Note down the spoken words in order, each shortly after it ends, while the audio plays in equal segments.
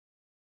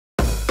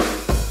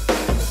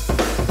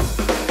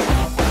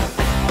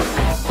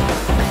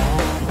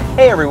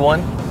Hey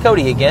everyone,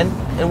 Cody again,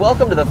 and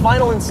welcome to the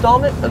final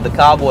installment of the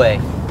COBB Way.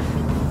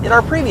 In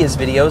our previous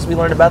videos, we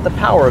learned about the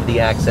power of the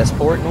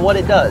Accessport and what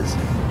it does.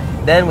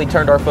 Then we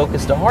turned our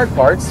focus to hard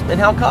parts and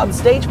how COBB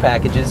stage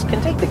packages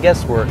can take the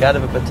guesswork out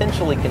of a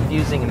potentially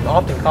confusing and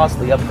often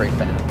costly upgrade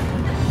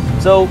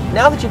path. So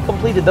now that you've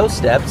completed those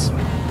steps,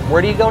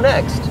 where do you go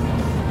next?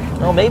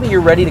 Well, maybe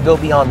you're ready to go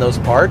beyond those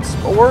parts,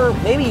 or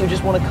maybe you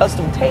just want to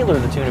custom tailor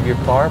the tune of your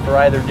car for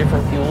either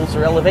different fuels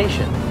or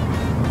elevation.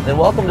 Then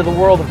welcome to the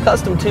world of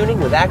custom tuning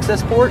with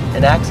Accessport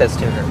and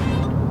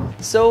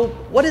Accesstuner. So,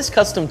 what is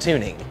custom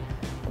tuning?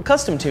 Well,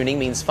 custom tuning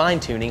means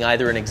fine-tuning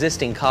either an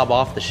existing COBB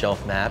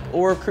off-the-shelf map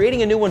or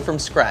creating a new one from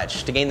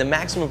scratch to gain the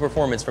maximum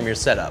performance from your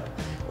setup.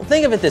 Well,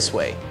 think of it this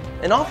way.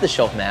 An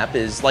off-the-shelf map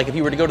is like if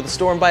you were to go to the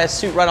store and buy a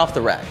suit right off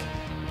the rack.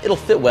 It'll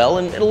fit well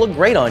and it'll look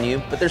great on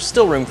you, but there's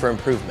still room for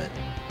improvement.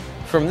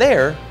 From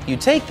there, you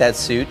take that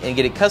suit and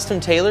get it custom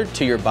tailored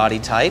to your body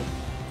type,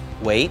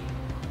 weight,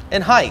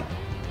 and height.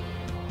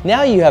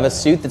 Now you have a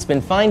suit that's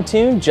been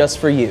fine-tuned just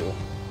for you.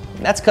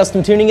 That's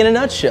custom tuning in a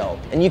nutshell,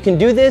 and you can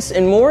do this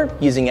and more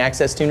using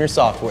Accesstuner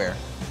software.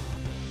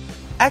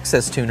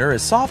 Accesstuner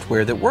is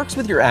software that works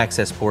with your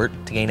Accessport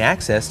to gain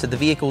access to the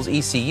vehicle's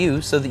ECU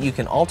so that you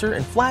can alter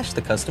and flash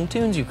the custom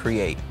tunes you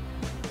create.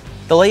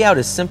 The layout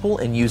is simple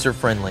and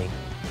user-friendly.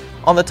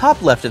 On the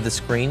top left of the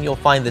screen, you'll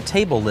find the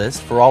table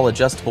list for all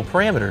adjustable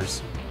parameters.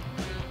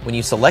 When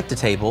you select a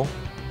table,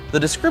 the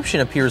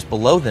description appears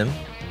below them,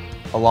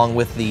 along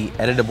with the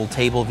editable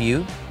table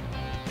view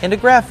and a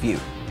graph view.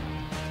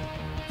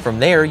 From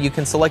there, you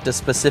can select a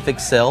specific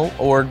cell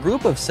or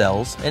group of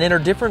cells and enter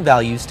different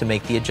values to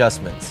make the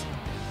adjustments.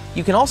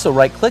 You can also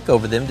right-click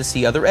over them to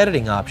see other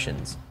editing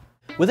options.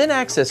 Within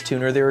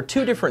Accesstuner, there are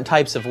two different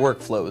types of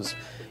workflows.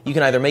 You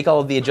can either make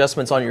all of the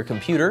adjustments on your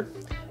computer,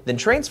 then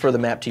transfer the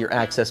map to your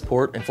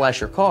Accessport and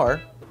flash your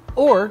car,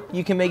 or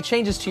you can make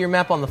changes to your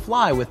map on the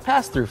fly with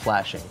pass-through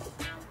flashing.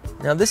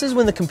 Now this is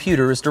when the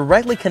computer is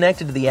directly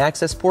connected to the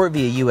Accessport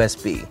via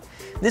USB.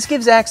 This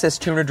gives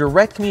Accesstuner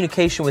direct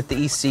communication with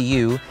the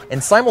ECU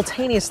and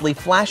simultaneously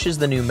flashes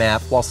the new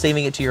map while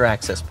saving it to your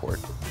Accessport.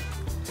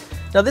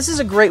 Now this is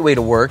a great way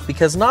to work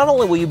because not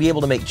only will you be able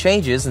to make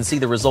changes and see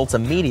the results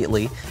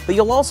immediately, but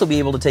you'll also be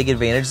able to take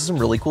advantage of some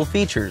really cool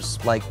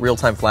features like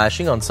real-time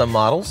flashing on some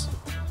models,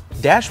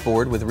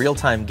 dashboard with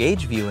real-time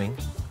gauge viewing,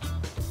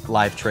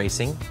 live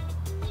tracing,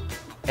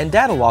 and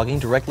data logging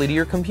directly to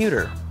your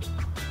computer.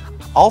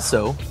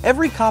 Also,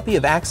 every copy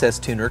of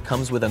Accesstuner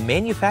comes with a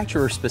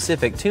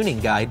manufacturer-specific tuning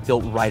guide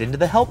built right into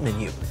the Help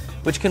menu,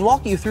 which can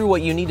walk you through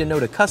what you need to know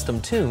to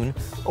custom tune,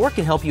 or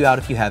can help you out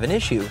if you have an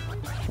issue.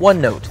 One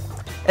note: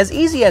 as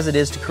easy as it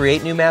is to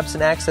create new maps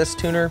in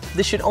Accesstuner,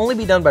 this should only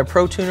be done by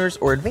pro tuners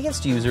or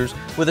advanced users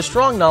with a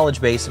strong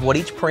knowledge base of what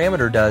each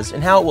parameter does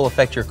and how it will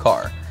affect your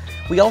car.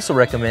 We also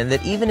recommend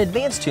that even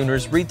advanced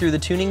tuners read through the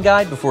tuning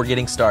guide before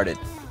getting started.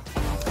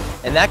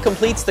 And that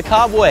completes the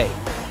COBB Way,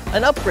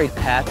 an upgrade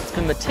path that's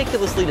been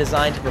meticulously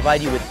designed to provide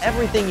you with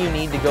everything you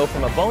need to go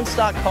from a bone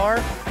stock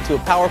car to a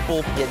powerful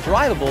yet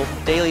drivable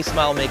daily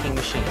smile-making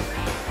machine.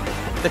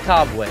 The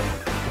COBB Way.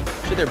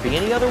 Should there be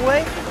any other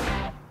way?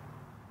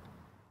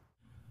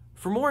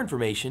 For more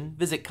information,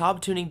 visit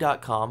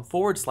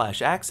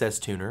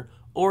cobbtuning.com/accesstuner,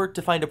 or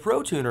to find a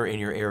pro tuner in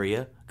your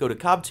area, go to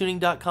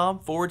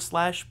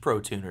cobbtuning.com/pro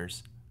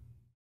tuners.